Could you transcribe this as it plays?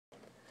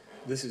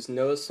This is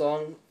Noah's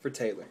song for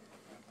Taylor.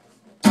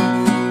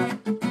 I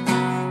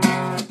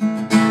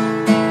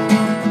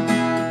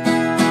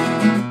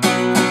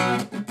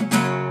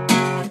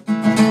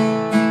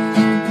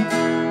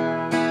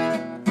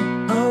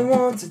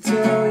want to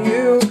tell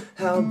you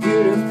how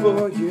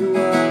beautiful you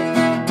are.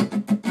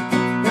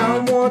 I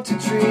want to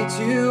treat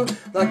you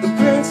like the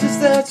princess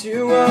that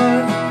you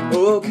are.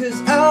 Oh, 'cause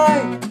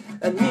I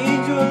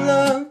need your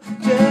love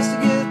just to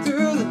get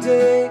through the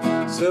day.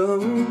 So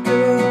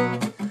girl,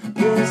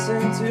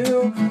 listen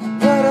to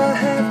what I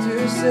have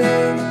to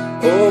say.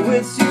 Oh,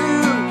 it's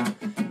you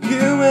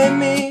and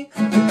me,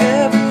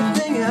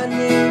 everything I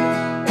need.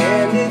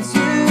 And it's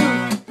you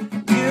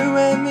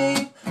and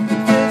me,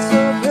 it's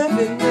so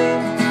perfectly.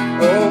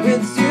 Oh,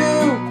 it's you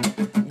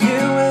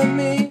and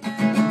me,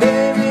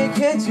 baby,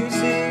 can't you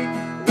see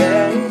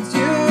that it's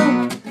you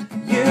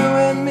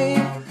and me,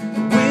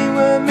 we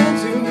were meant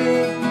to be.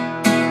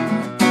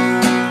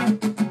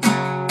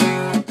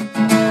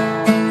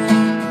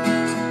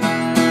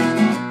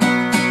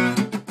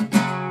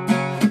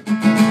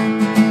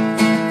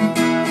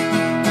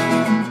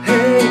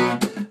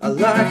 I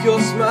like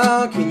your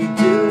smile, can you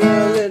do a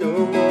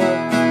little more?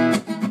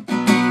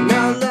 And I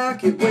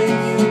like it when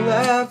you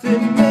laugh,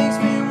 it makes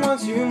me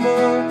want you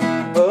more.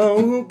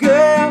 Oh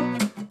girl,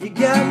 you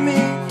got me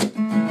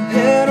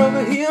head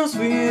over heels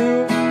for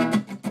you.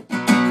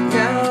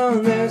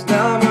 Now there's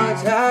not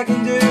much I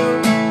can do.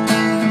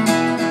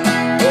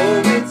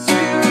 Oh, it's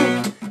you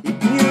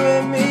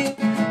and me,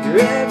 you're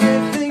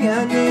everything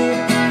I need.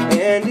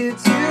 And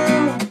it's you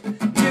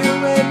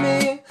and me,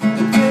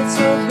 it fits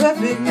so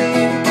perfectly.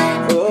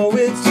 Oh,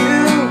 it's you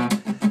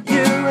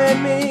and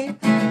me,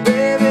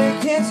 baby,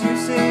 can't you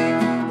see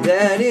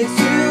that it's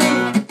you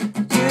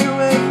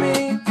and me,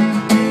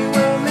 we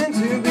were meant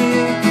to be,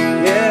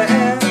 yeah.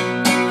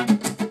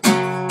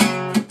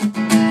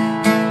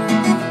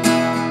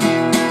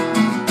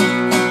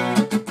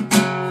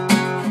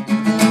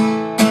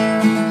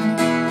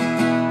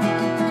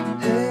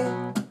 Hey,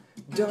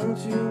 don't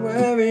you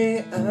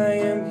worry, I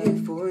am here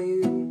for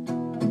you.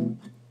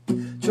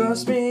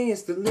 Trust me,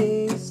 it's the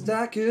least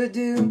I could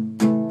do.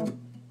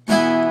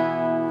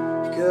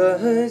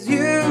 'Cause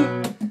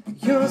you're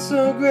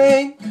so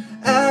great,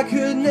 I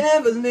could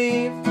never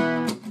leave.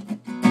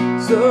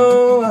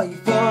 So are you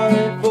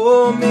falling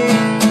for me?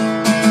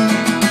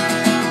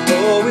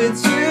 Oh,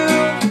 it's you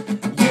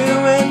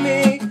and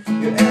me,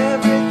 you're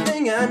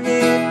everything I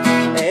need.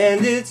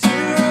 And it's you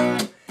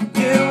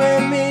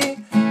and me,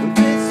 we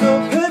fit so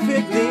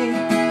perfectly.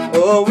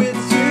 Oh,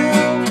 it's you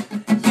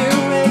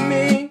and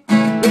me,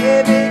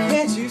 baby,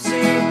 can't you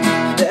see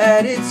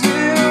that it's you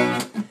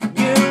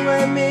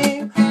and me?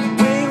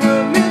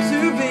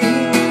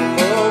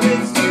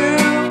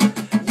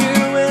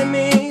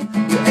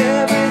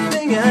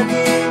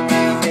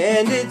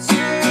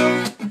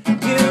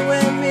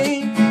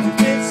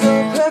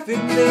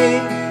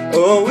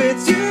 Oh,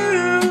 it's you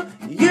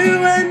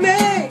and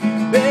me,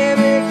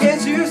 baby,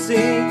 can't you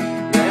see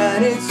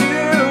that it's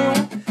you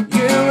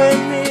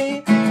and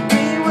me,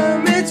 we were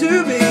meant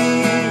to be.